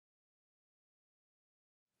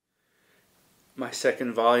My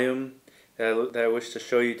second volume that I wish to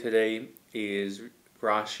show you today is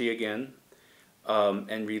Rashi again,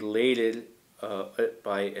 and related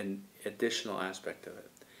by an additional aspect of it.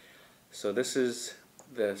 So this is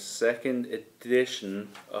the second edition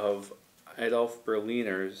of Adolf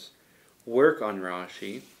Berliner's work on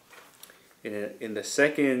Rashi. In the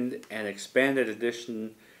second and expanded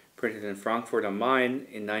edition printed in Frankfurt am Main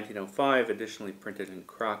in 1905, additionally printed in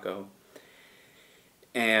Krakow.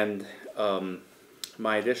 And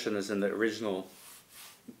my edition is in the original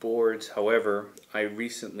boards. However, I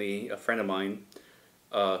recently, a friend of mine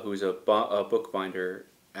who's a bookbinder,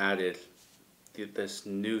 added this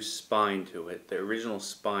new spine to it. The original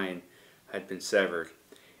spine had been severed.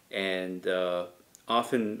 And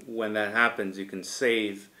often when that happens, you can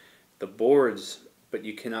save the boards, but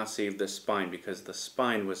you cannot save the spine because the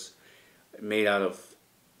spine was made out of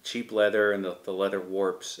cheap leather and the leather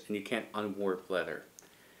warps, and you can't unwarp leather.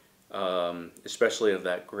 Especially of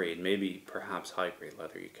that grade. Maybe perhaps high grade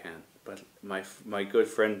leather you can, but my good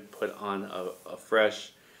friend put on a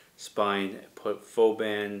fresh spine, put faux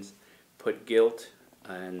bands, put gilt,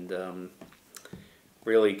 and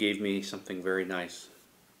really gave me something very nice.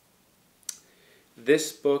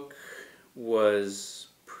 This book was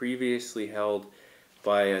previously held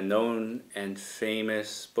by a known and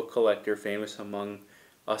famous book collector, famous among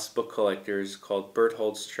us book collectors, called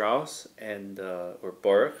Berthold Strauss, and or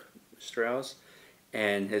Baruch Strauss,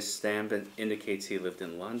 and his stamp indicates he lived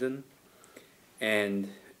in London. And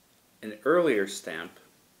an earlier stamp,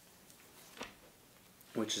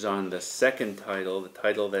 which is on the second title, the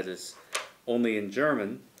title that is only in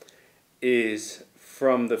German, is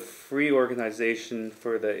from the Free Organization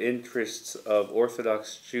for the Interests of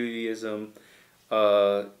Orthodox Judaism,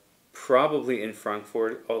 probably in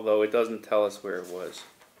Frankfurt, although it doesn't tell us where it was.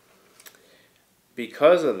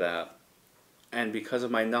 Because of that, and because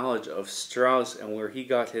of my knowledge of Strauss and where he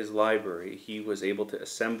got his library, he was able to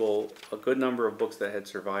assemble a good number of books that had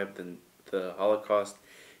survived the Holocaust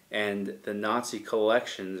and the Nazi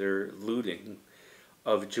collections or looting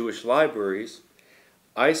of Jewish libraries.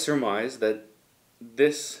 I surmise that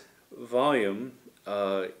this volume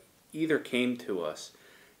either came to us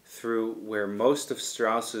through where most of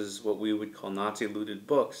Strauss's, what we would call Nazi looted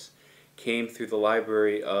books, came through the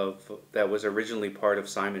library that was originally part of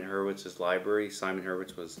Simon Hurwitz's library. Simon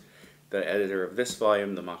Hurwitz was the editor of this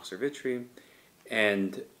volume, the Machzor Vitri,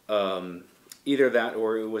 and either that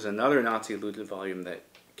or it was another Nazi looted volume that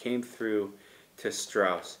came through to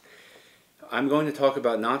Strauss. I'm going to talk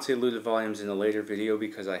about Nazi looted volumes in a later video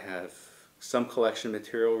because I have some collection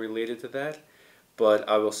material related to that, but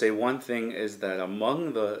I will say one thing is that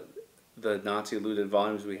among the Nazi looted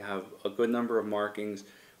volumes we have a good number of markings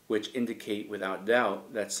which indicate without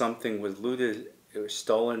doubt that something was looted or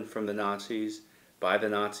stolen from the Nazis, by the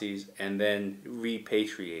Nazis, and then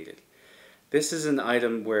repatriated. This is an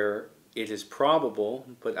item where it is probable,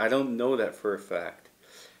 but I don't know that for a fact.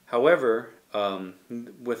 However,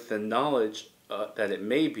 with the knowledge that it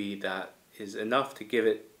may be, that is enough to give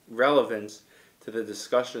it relevance to the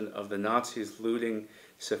discussion of the Nazis looting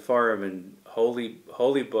Sepharim and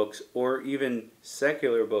holy books, or even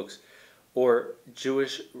secular books, or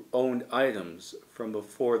Jewish-owned items from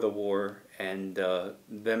before the war, and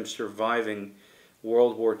them surviving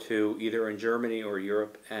World War II, either in Germany or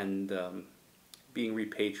Europe, and being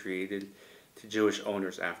repatriated to Jewish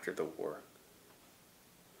owners after the war.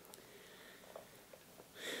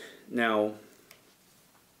 Now,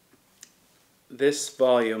 this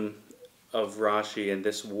volume of Rashi and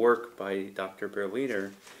this work by Dr.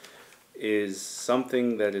 Berliner is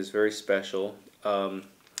something that is very special.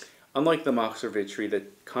 Unlike the Machzor Vitri, the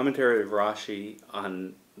commentary of Rashi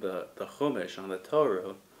on the Chumash, on the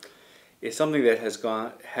Torah, is something that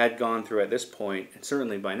had gone through at this point, and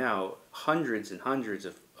certainly by now, hundreds and hundreds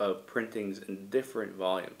of printings in different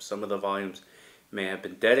volumes. Some of the volumes may have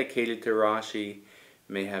been dedicated to Rashi,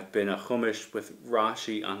 may have been a Chumash with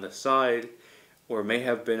Rashi on the side, or may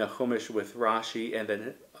have been a Chumash with Rashi and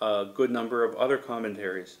then a good number of other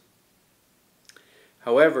commentaries.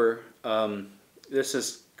 However, this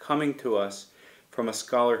is coming to us from a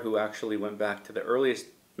scholar who actually went back to the earliest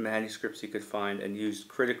manuscripts he could find and used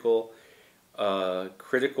critical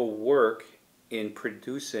work in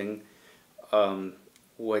producing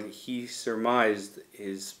what he surmised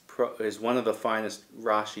is one of the finest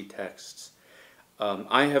Rashi texts.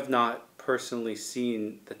 I have not personally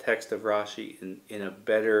seen the text of Rashi in a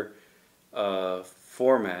better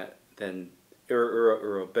format than,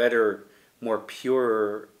 or a better, more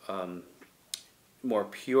pure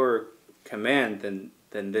command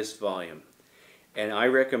than this volume. And I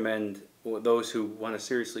recommend those who want to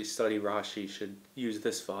seriously study Rashi should use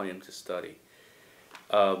this volume to study.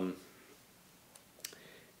 Um,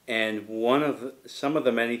 and some of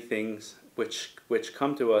the many things which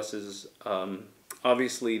come to us is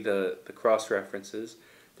obviously the cross references,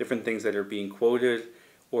 different things that are being quoted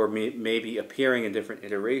or maybe appearing in different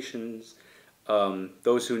iterations.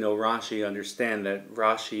 Those who know Rashi understand that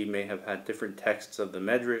Rashi may have had different texts of the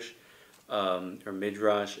Medrash or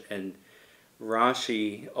Midrash, and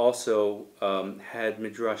Rashi also had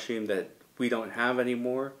Midrashim that we don't have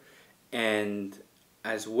anymore, and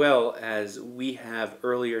as well as we have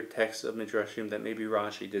earlier texts of Midrashim that maybe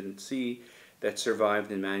Rashi didn't see that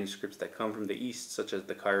survived in manuscripts that come from the East, such as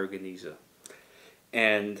the Cairo Geniza.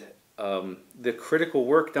 And the critical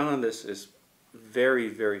work done on this is very,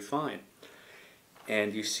 very fine.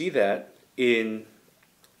 And you see that in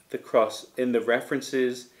the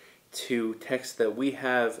references to texts that we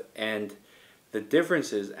have and the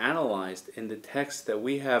differences analyzed in the texts that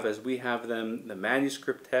we have as we have them, the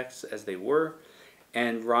manuscript texts as they were,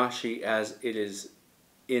 and Rashi as it is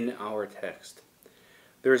in our text.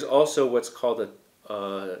 There is also what's called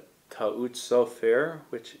a ta'ut sofer,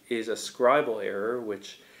 which is a scribal error,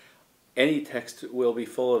 which any text will be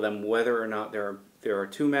full of them, whether or not there are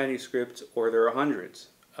two manuscripts or there are hundreds.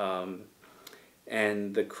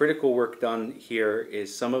 And the critical work done here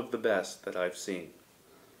is some of the best that I've seen.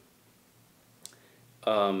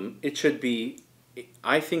 I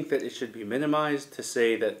think that it should be minimized to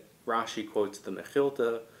say that Rashi quotes the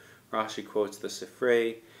Mechilta, Rashi quotes the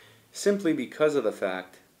Sifrei, simply because of the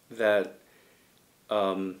fact that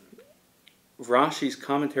Rashi's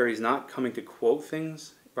commentary is not coming to quote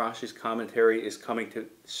things. Rashi's commentary is coming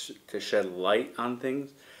to shed light on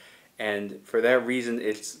things, and for that reason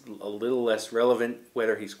it's a little less relevant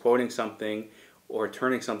whether he's quoting something or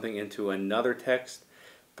turning something into another text,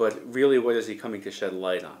 but really what is he coming to shed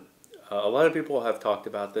light on? A lot of people have talked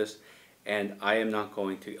about this, and I am not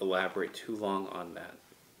going to elaborate too long on that.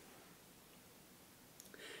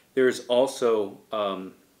 There's also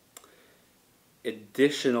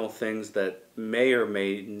additional things that may or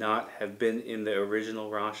may not have been in the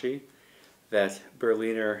original Rashi that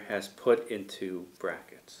Berliner has put into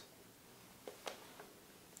brackets.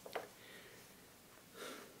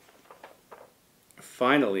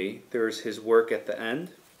 Finally, there's his work at the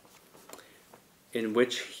end, in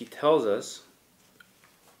which he tells us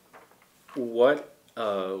what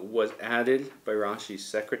was added by Rashi's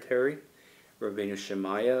secretary, Rabbeinu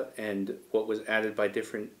Shemaiah, and what was added by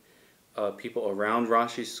different people around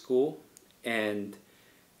Rashi's school, and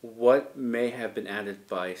what may have been added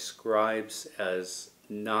by scribes as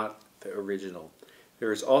not the original.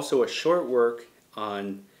 There is also a short work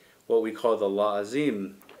on what we call the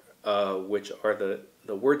la'azim, which are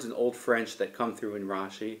the words in Old French that come through in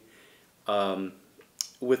Rashi,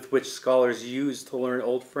 with which scholars use to learn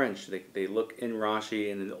Old French. They look in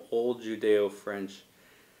Rashi and in the old Judeo-French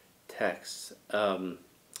texts.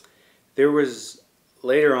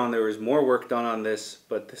 Later on there was more work done on this,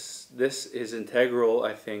 but this is integral,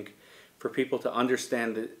 I think, for people to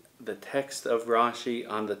understand the text of Rashi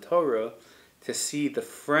on the Torah, to see the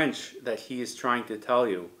French that he is trying to tell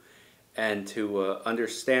you, and to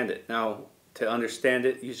understand it. Now, to understand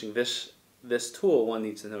it using this tool, one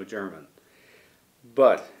needs to know German.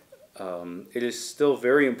 But it is still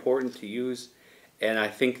very important to use, and I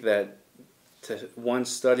think that one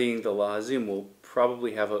studying the La'azim will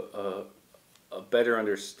probably have a better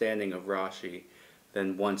understanding of Rashi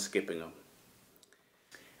than one skipping them.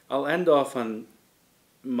 I'll end off on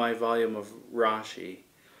my volume of Rashi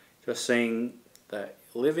just saying that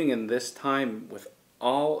living in this time with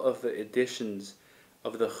all of the editions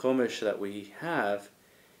of the Chumash that we have,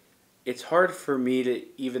 it's hard for me to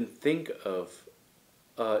even think of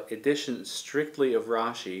edition strictly of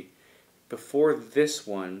Rashi before this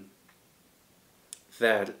one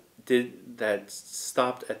that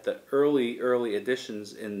stopped at the early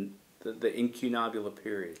editions in the incunabula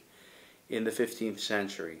period in the 15th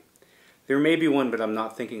century. There may be one, but I'm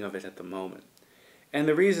not thinking of it at the moment. And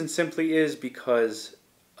the reason simply is because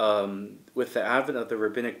with the advent of the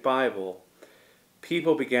Rabbinic Bible,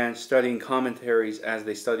 people began studying commentaries as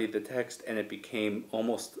they studied the text, and it became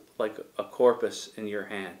almost like a corpus in your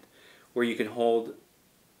hand, where you can hold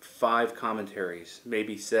 5 commentaries,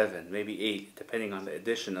 maybe 7, maybe 8, depending on the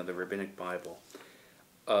edition of the Rabbinic Bible.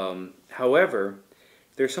 However,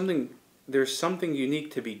 there's something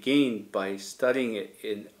unique to be gained by studying it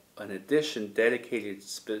in an edition dedicated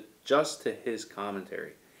just to his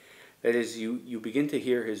commentary. That is, you begin to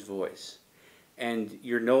hear his voice, and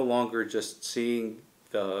you're no longer just seeing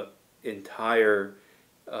the entire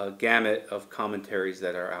gamut of commentaries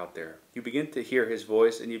that are out there. You begin to hear his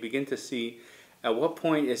voice, and you begin to see At what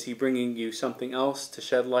point is he bringing you something else to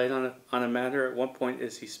shed light on a matter? At what point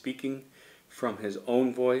is he speaking from his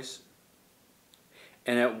own voice?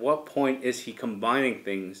 And at what point is he combining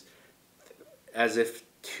things as if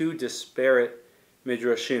two disparate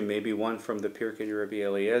midrashim, maybe one from the Pirkei Rabbi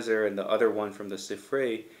Eliezer and the other one from the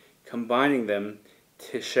Sifrei, combining them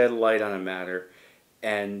to shed light on a matter?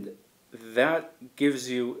 And that gives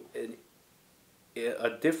you a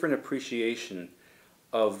different appreciation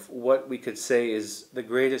of what we could say is the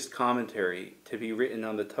greatest commentary to be written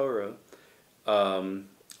on the Torah,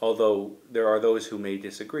 although there are those who may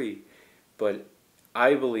disagree. But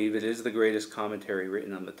I believe it is the greatest commentary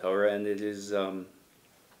written on the Torah, and it is an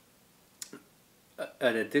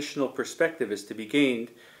additional perspective is to be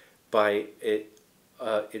gained by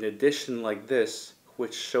an edition like this,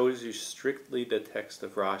 which shows you strictly the text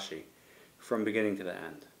of Rashi from beginning to the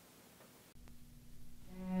end.